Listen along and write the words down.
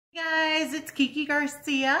Hey guys, it's Kiki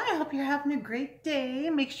Garcia. I hope you're having a great day.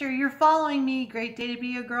 Make sure you're following me,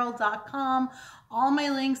 greatdaytobeagirl.com. All my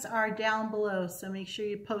links are down below, so make sure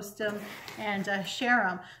you post them and share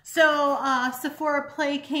them. So Sephora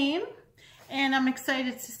Play came, and I'm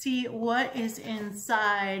excited to see what is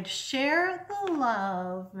inside. Share the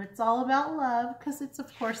love. It's all about love because it's,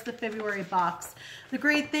 of course, the February box. The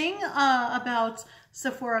great thing about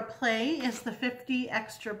Sephora Play is the 50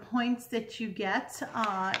 extra points that you get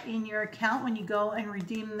in your account when you go and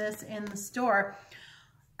redeem this in the store.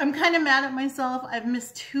 I'm kind of mad at myself. I've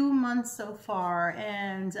missed 2 months so far,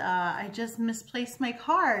 and I just misplaced my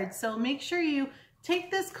card. So make sure you take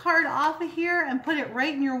this card off of here and put it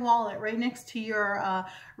right in your wallet, right next to your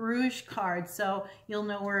Rouge card, so you'll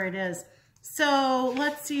know where it is. So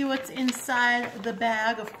let's see what's inside the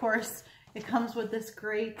bag. Of course, it comes with this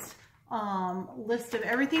great list of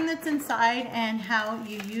everything that's inside and how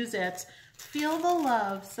you use it. Feel the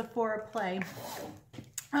love, Sephora Play.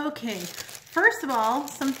 Okay, first of all,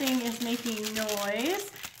 something is making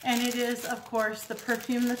noise, and it is, of course, the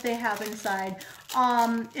perfume that they have inside.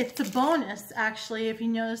 It's a bonus, actually. If you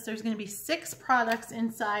notice, there's going to be 6 products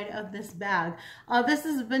inside of this bag. This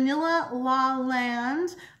is Vanilla La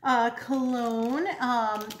Land cologne,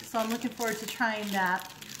 so I'm looking forward to trying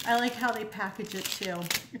that. I like how they package it too.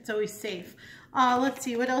 It's always safe. Let's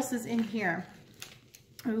see, what else is in here?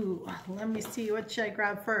 Ooh, let me see, what should I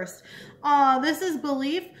grab first? This is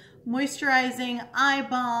Belief Moisturizing Eye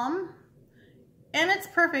Balm. And it's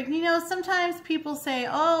perfect. You know, sometimes people say,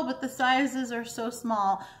 oh, but the sizes are so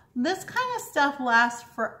small. This kind of stuff lasts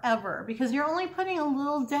forever because you're only putting a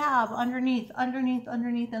little dab underneath,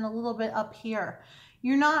 and a little bit up here.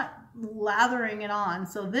 You're not lathering it on.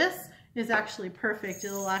 So this is actually perfect.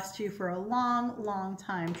 It'll last you for a long, long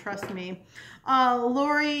time. Trust me.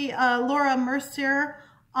 Laura Mercier.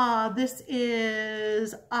 This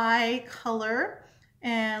is Eye Color.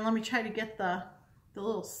 And let me try to get the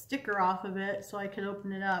little sticker off of it so I can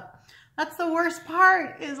open it up. That's the worst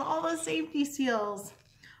part, is all the safety seals.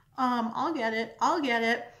 I'll get it.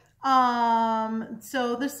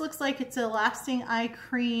 So this looks like it's a lasting eye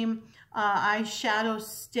cream, eyeshadow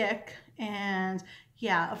stick, and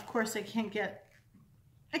yeah, of course I can't get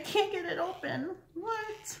it open.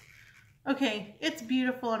 What? Okay, it's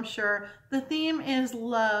beautiful, I'm sure. The theme is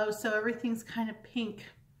love, so everything's kind of pink.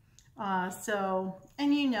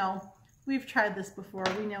 And you know, we've tried this before.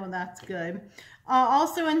 We know that's good.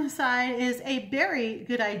 Also inside is a very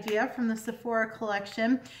good idea from the Sephora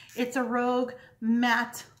collection. It's a Rogue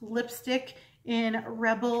matte lipstick in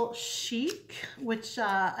Rebel Chic, which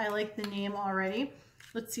I like the name already.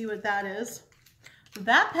 Let's see what that is.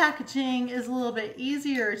 That packaging is a little bit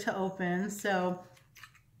easier to open, so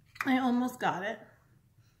I almost got it.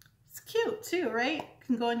 It's cute too, right?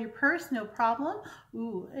 Can go in your purse, no problem.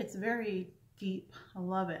 Ooh, it's very deep. I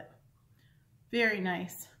love it. Very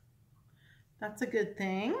nice. That's a good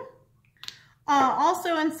thing.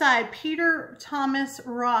 Also inside, Peter Thomas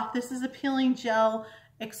Roth. This is a peeling gel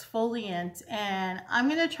exfoliant, and I'm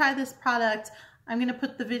going to try this product. I'm going to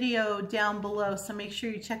put the video down below, so make sure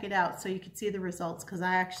you check it out so you can see the results, because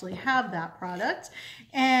I actually have that product.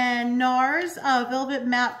 And NARS Velvet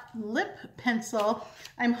Matte Lip Pencil.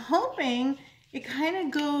 I'm hoping it kind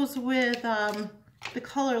of goes with the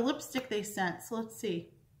color lipstick they sent. So let's see.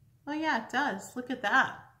 Oh yeah, it does. Look at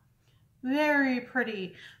that. Very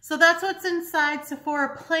pretty. So that's what's inside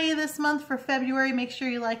Sephora Play this month for February. Make sure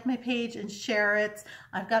you like my page and share it.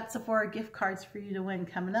 I've got Sephora gift cards for you to win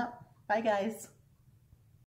coming up. Bye guys.